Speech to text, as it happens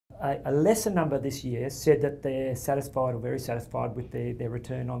a lesser number this year said that they're satisfied or very satisfied with their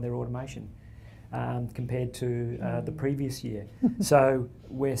return on their automation compared to the previous year. So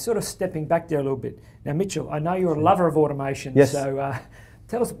we're sort of stepping back there a little bit. Now, Mitchell, I know you're a lover of automation, yes. so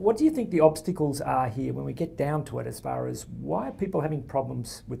tell us, what do you think the obstacles are here when we get down to it, as far as why are people having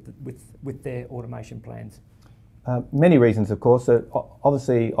problems with their automation plans? Many reasons, of course.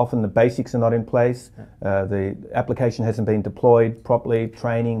 Obviously, often the basics are not in place. The application hasn't been deployed properly.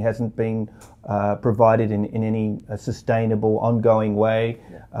 Training hasn't been provided in any sustainable, ongoing way.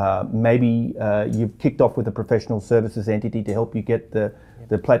 Maybe you've kicked off with a professional services entity to help you get the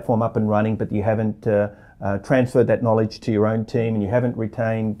platform up and running, but you haven't transferred that knowledge to your own team, and you haven't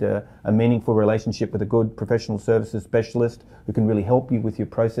retained a meaningful relationship with a good professional services specialist who can really help you with your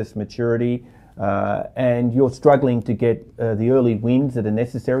process maturity. And you're struggling to get the early wins that are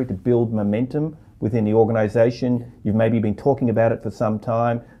necessary to build momentum within the organisation. You've maybe been talking about it for some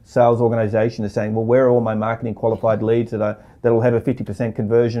time. Sales organisation is saying, well, where are all my marketing qualified leads that'll have a 50%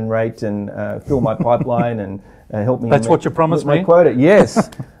 conversion rate and fill my pipeline and help me? That's what you promised me? My quota, yes.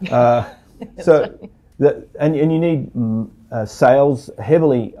 And you need sales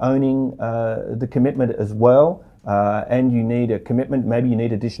heavily owning the commitment as well. And you need a commitment. Maybe you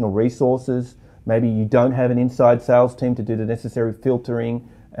need additional resources. Maybe you don't have an inside sales team to do the necessary filtering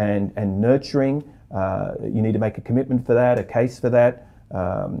and nurturing. You need to make a commitment for that, a case for that.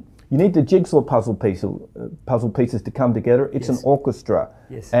 You need the jigsaw puzzle pieces to come together. It's an orchestra,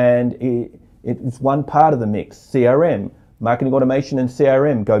 and it's one part of the mix. CRM, marketing automation, and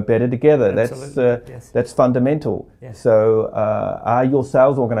CRM go better together. That's fundamental. Yes. So, are your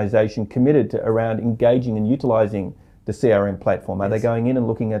sales organisation committed around engaging and utilising the CRM platform? Are they going in and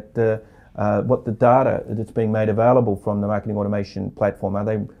looking at what the data that's being made available from the marketing automation platform? Are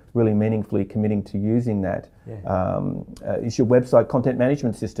they really meaningfully committing to using that? Is your website content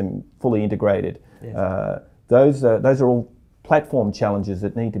management system fully integrated? Those are all platform challenges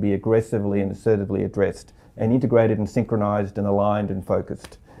that need to be aggressively and assertively addressed and integrated and synchronized and aligned and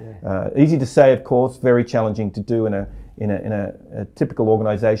focused. Easy to say, of course, very challenging to do in a typical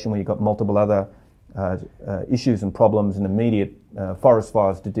organisation where you've got multiple other issues and problems and immediate forest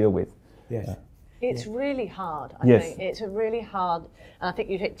fires to deal with. It's really hard, I think. It's a really hard, and I think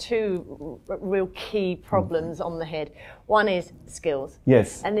you've hit two real key problems on the head. One is skills.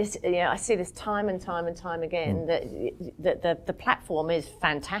 And this, I see this time and time and time again, that the platform is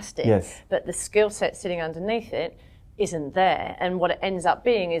fantastic, but the skill set sitting underneath it isn't there. And what it ends up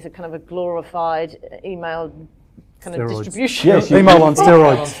being is a kind of a glorified email kind of distribution. Email on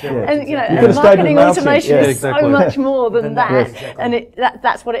steroids. And and marketing automation is so much more than that. And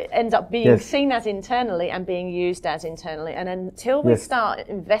that's what it ends up being seen as internally and being used as internally. And until we start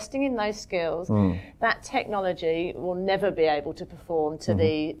investing in those skills, that technology will never be able to perform to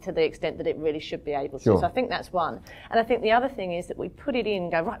the extent that it really should be able to. So I think that's one. And I think the other thing is that we put it in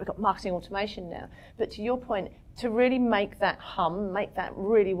and go, right, we've got marketing automation now. But to your point, to really make that hum, make that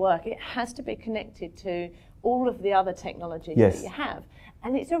really work, it has to be connected to all of the other technologies that you have.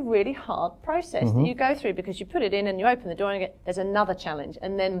 And it's a really hard process that you go through, because you put it in and you open the door and there's another challenge,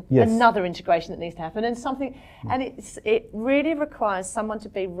 and then another integration that needs to happen, and something, and it really requires someone to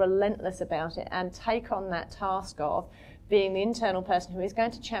be relentless about it and take on that task of being the internal person who is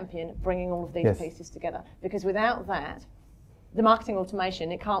going to champion bringing all of these pieces together. Because without that, the marketing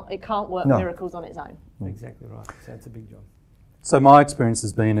automation, it can't work miracles on its own. Exactly right. So it's a big job. So my experience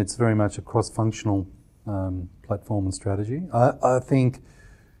has been it's very much a cross-functional platform and strategy. I think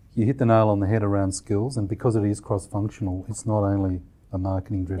you hit the nail on the head around skills, and because it is cross-functional, it's not only a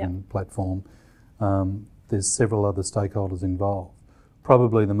marketing-driven platform. There's several other stakeholders involved.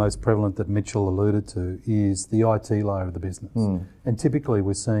 Probably the most prevalent that Mitchell alluded to is the IT layer of the business. And typically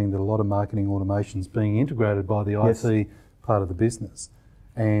we're seeing that a lot of marketing automations being integrated by the IT part of the business.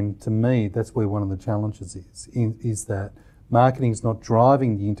 And to me, that's where one of the challenges is that marketing is not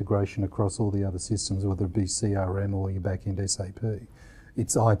driving the integration across all the other systems, whether it be CRM or your back-end SAP.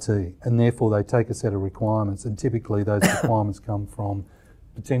 It's IT, and therefore they take a set of requirements, and typically those requirements come from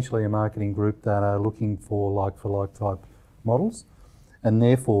potentially a marketing group that are looking for like-for-like type models, and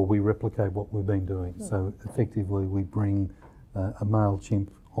therefore we replicate what we've been doing. So effectively we bring a MailChimp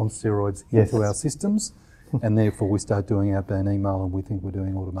on steroids into our systems, and therefore we start doing outbound email and we think we're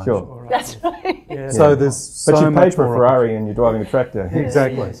doing automation. Sure. That's right. So there's so but you much pay for a Ferrari and you're driving a tractor.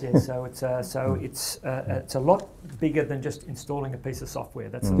 Exactly. So it's a lot bigger than just installing a piece of software.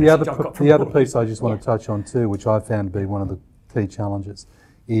 That's the other piece I just want to touch on too, which I found to be one of the key challenges,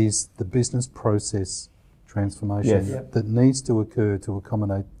 is the business process transformation that needs to occur to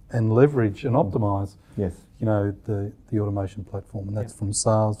accommodate and leverage and optimise the automation platform, and that's from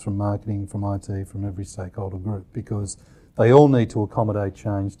sales, from marketing, from IT, from every stakeholder group, because they all need to accommodate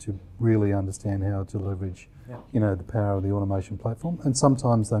change to really understand how to leverage, the power of the automation platform. And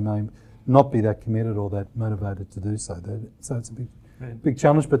sometimes they may not be that committed or that motivated to do so. So it's a big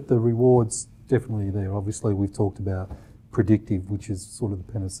challenge, but the rewards definitely there. Obviously, we've talked about predictive, which is sort of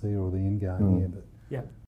the panacea or the end game here. But